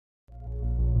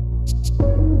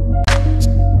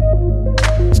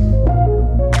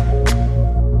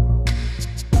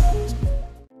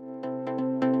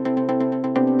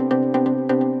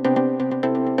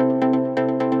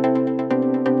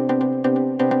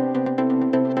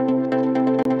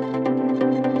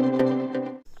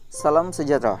Salam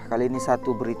sejahtera, kali ini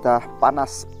satu berita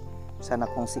panas saya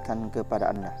nak kongsikan kepada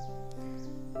Anda.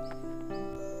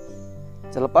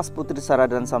 Selepas Puteri Sarah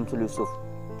dan Syamsul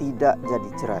tidak jadi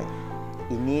cerai,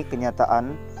 ini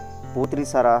kenyataan Puteri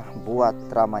Sarah buat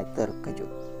ramai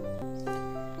terkejut.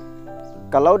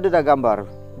 Kalau Dedah gambar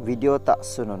video tak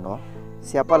senonoh,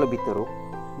 siapa lebih teruk?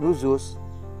 Nuzus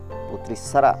Puteri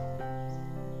Sarah.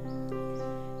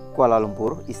 Kuala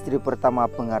Lumpur, istri pertama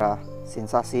pengarah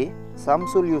sensasi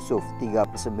Syamsul 39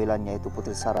 yaitu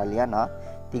Puteri Sarah Liana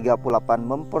 38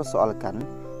 mempersoalkan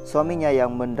suaminya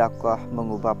yang mendakwah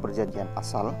mengubah perjanjian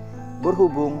asal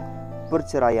berhubung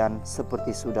perceraian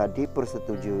seperti sudah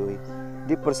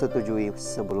dipersetujui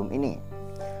sebelum ini.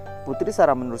 Puteri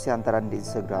Sarah menulis hantaran di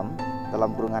Instagram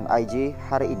dalam kurungan IG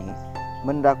hari ini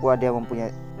mendakwa dia mempunyai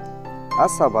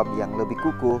asbab yang lebih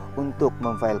kukuh untuk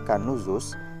memfailkan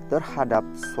nuzus terhadap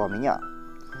suaminya.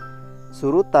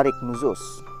 Suruh tarik nuzus.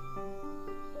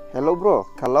 Hello bro,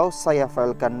 kalau saya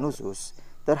filekan nuzus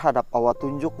terhadap awak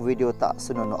tunjuk video tak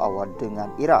senonoh awak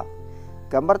dengan Ira.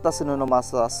 Gambar tak senonoh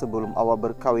masa sebelum awak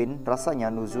berkawin,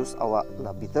 rasanya nuzus awak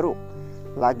lebih teruk.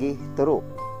 Lagi teruk.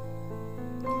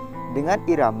 Dengan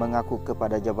Ira mengaku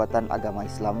kepada Jabatan Agama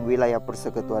Islam Wilayah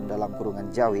Persekutuan dalam kurungan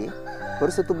Jawi,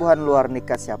 persetubuhan luar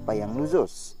nikah siapa yang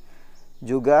nuzus.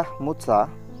 Juga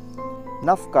mutsa,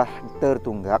 nafkah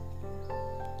tertunggak,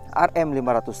 RM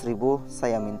 500.000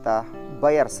 saya minta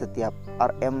bayar setiap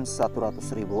RM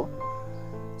 100.000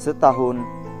 setahun.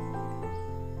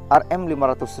 RM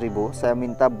 500.000 saya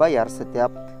minta bayar setiap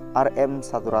RM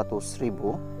 100.000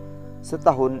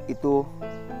 setahun, itu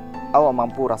awak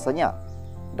mampu rasanya.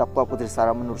 Dakwa Puteri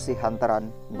Sarah menerusi hantaran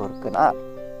berkenaan.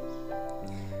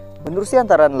 Menerusi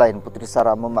hantaran lain, Puteri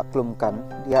Sarah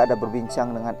memaklumkan dia ada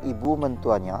berbincang dengan ibu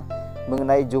mentuanya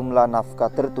mengenai jumlah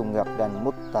nafkah tertunggak dan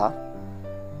mutta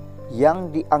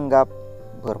yang dianggap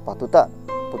berpatutan.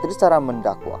 Puteri Sarah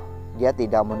mendakwa dia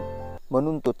tidak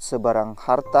menuntut sebarang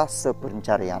harta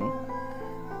sepencarian.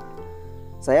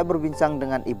 Saya berbincang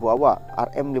dengan ibu awak,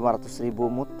 RM 500.000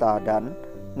 mutta dan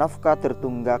nafkah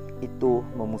tertunggak itu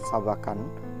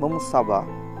memusabah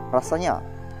rasanya.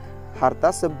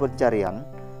 Harta sepencarian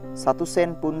 1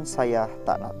 sen pun saya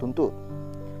tak nak tuntut.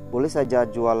 Boleh saja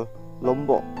jual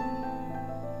lombok.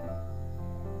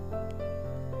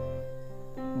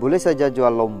 Boleh saja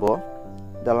jual lombok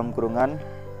dalam kurungan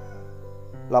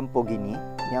Lamborghini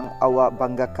yang awak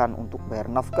banggakan untuk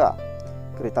bayar nafkah.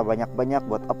 Kereta banyak-banyak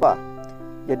buat apa?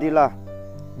 Jadilah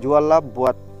juallah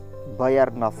buat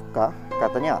bayar nafkah,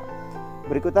 katanya.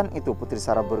 Berikutan itu Puteri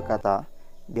Sarah berkata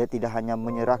dia tidak hanya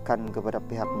menyerahkan kepada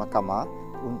pihak mahkamah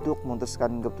untuk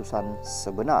memutuskan keputusan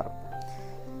sebenar,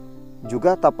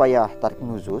 juga tak payah tarik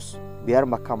nuzus, biar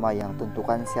mahkamah yang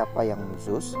tentukan siapa yang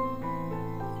nuzus.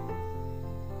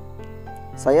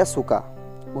 Saya suka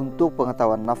untuk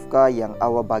pengetahuan nafkah yang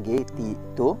awak bagi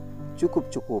itu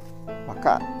cukup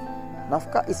makan.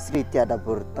 Nafkah istri tiada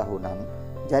bertahunan,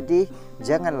 jadi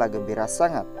janganlah gembira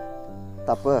sangat.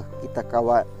 Tapi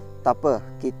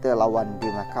kita lawan di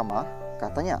mahkamah,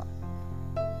 katanya.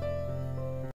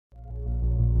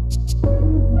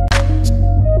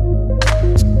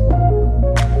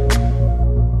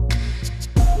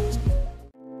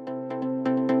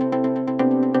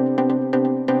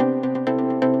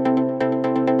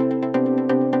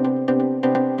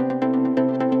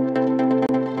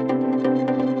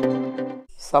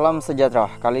 Salam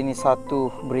sejahtera, kali ini satu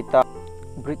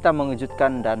berita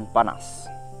mengejutkan dan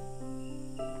panas.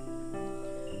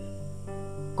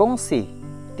 Kongsi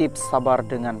tips sabar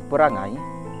dengan perangai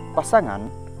pasangan,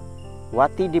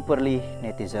 Wati diperlih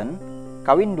netizen,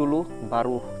 kawin dulu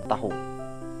baru tahu.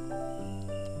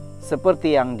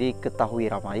 Seperti yang diketahui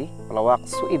ramai, pelawak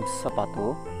Suib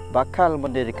Sepatu bakal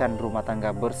mendirikan rumah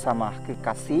tangga bersama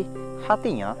kekasih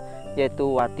hatinya yaitu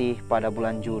Wati pada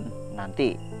bulan Jun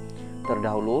nanti.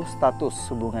 Terdahulu, status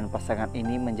hubungan pasangan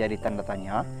ini menjadi tanda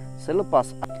tanya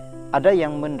selepas ada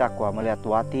yang mendakwa melihat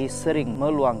Wati sering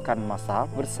meluangkan masa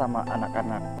bersama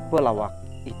anak-anak pelawak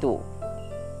itu.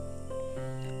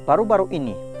 Baru-baru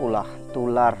ini pula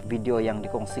tular video yang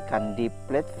dikongsikan di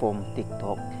platform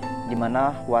TikTok di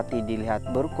mana Wati dilihat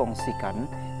berkongsikan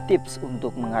tips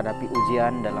untuk menghadapi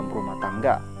ujian dalam rumah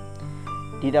tangga.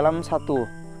 Di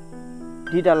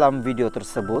dalam video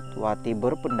tersebut, Wati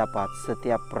berpendapat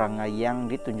setiap perangai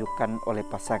yang ditunjukkan oleh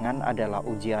pasangan adalah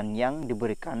ujian yang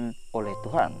diberikan oleh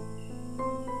Tuhan.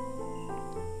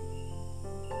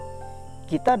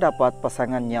 kita dapat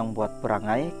pasangan yang buat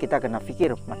perangai, kita kena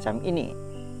fikir macam ini.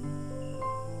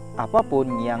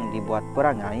 Apapun yang dibuat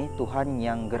perangai, Tuhan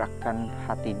yang gerakkan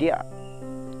hati dia.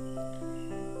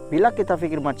 Bila kita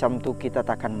fikir macam tu, kita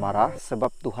takkan marah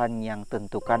sebab Tuhan yang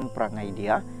tentukan perangai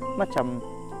dia macam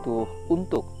tu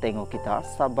untuk tengok kita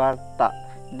sabar tak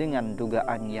dengan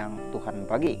dugaan yang Tuhan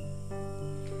bagi.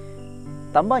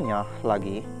 Tambahnya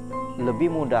lagi,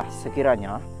 lebih mudah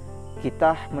sekiranya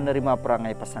kita menerima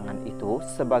perangai pasangan itu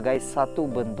sebagai satu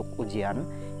bentuk ujian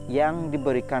yang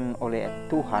diberikan oleh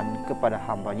Tuhan kepada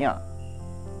hambanya.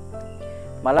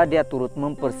 Malah dia turut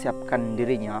mempersiapkan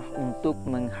dirinya untuk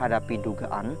menghadapi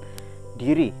dugaan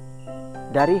diri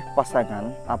dari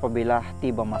pasangan apabila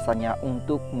tiba masanya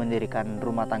untuk mendirikan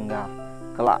rumah tangga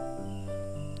kelak.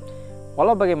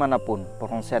 Walau bagaimanapun,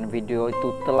 perkongsian video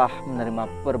itu telah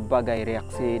menerima berbagai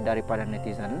reaksi daripada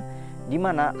netizen, di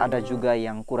mana ada juga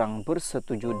yang kurang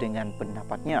bersetuju dengan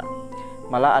pendapatnya.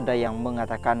 Malah ada yang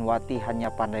mengatakan Wati hanya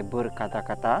pandai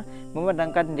berkata-kata,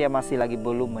 memandangkan dia masih lagi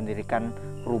belum mendirikan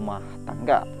rumah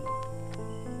tangga.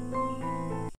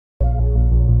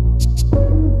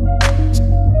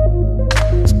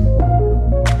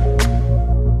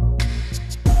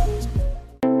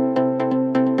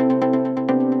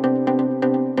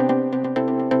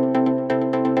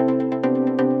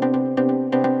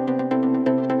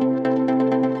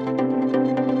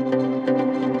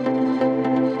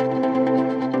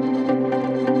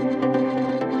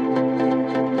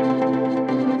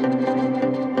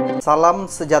 Salam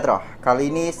sejahtera.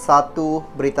 Kali ini satu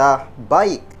berita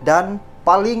baik dan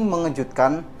paling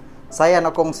mengejutkan saya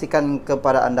nak kongsikan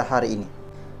kepada anda hari ini.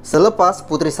 Selepas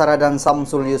Puteri Sarah dan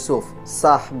Syamsul Yusuf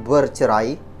sah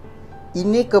bercerai,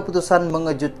 ini keputusan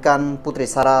mengejutkan Puteri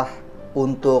Sarah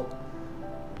untuk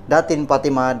Datin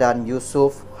Fatimah dan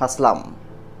Yusuf Haslam.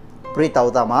 Berita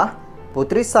utama,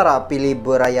 Puteri Sarah pilih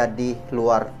beraya di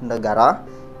luar negara,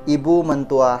 ibu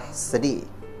mentua sedih.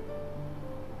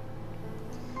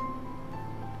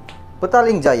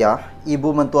 Petaling Jaya, ibu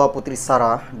mentua Puteri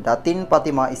Sarah, Datin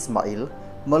Fatimah Ismail,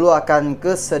 meluahkan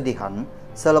kesedihan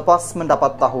selepas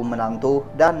mendapat tahu menantu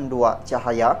dan dua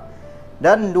cahaya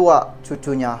dan dua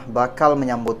cucunya bakal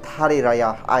menyambut Hari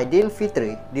Raya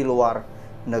Aidilfitri di luar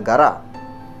negara.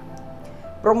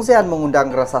 Perkongsian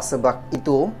mengundang rasa sebab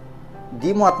itu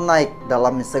dimuat naik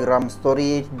dalam Instagram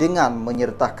Story dengan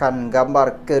menyertakan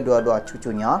gambar kedua-dua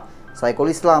cucunya,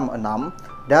 Saiful Islam 6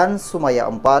 dan Sumaya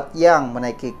 4 yang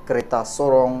menaiki kereta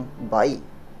sorong bayi.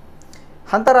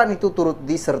 Hantaran itu turut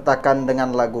disertakan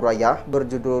dengan lagu raya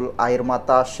berjudul Air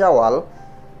Mata Syawal,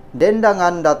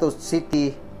 dendangan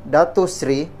Datuk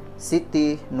Sri Siti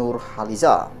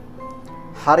Nurhaliza.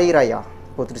 Hari Raya,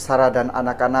 Puteri Sarah dan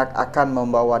anak-anak akan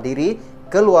membawa diri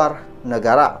keluar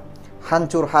negara.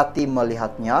 Hancur hati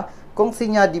melihatnya,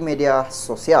 kongsinya di media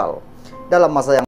sosial. Dalam masa yang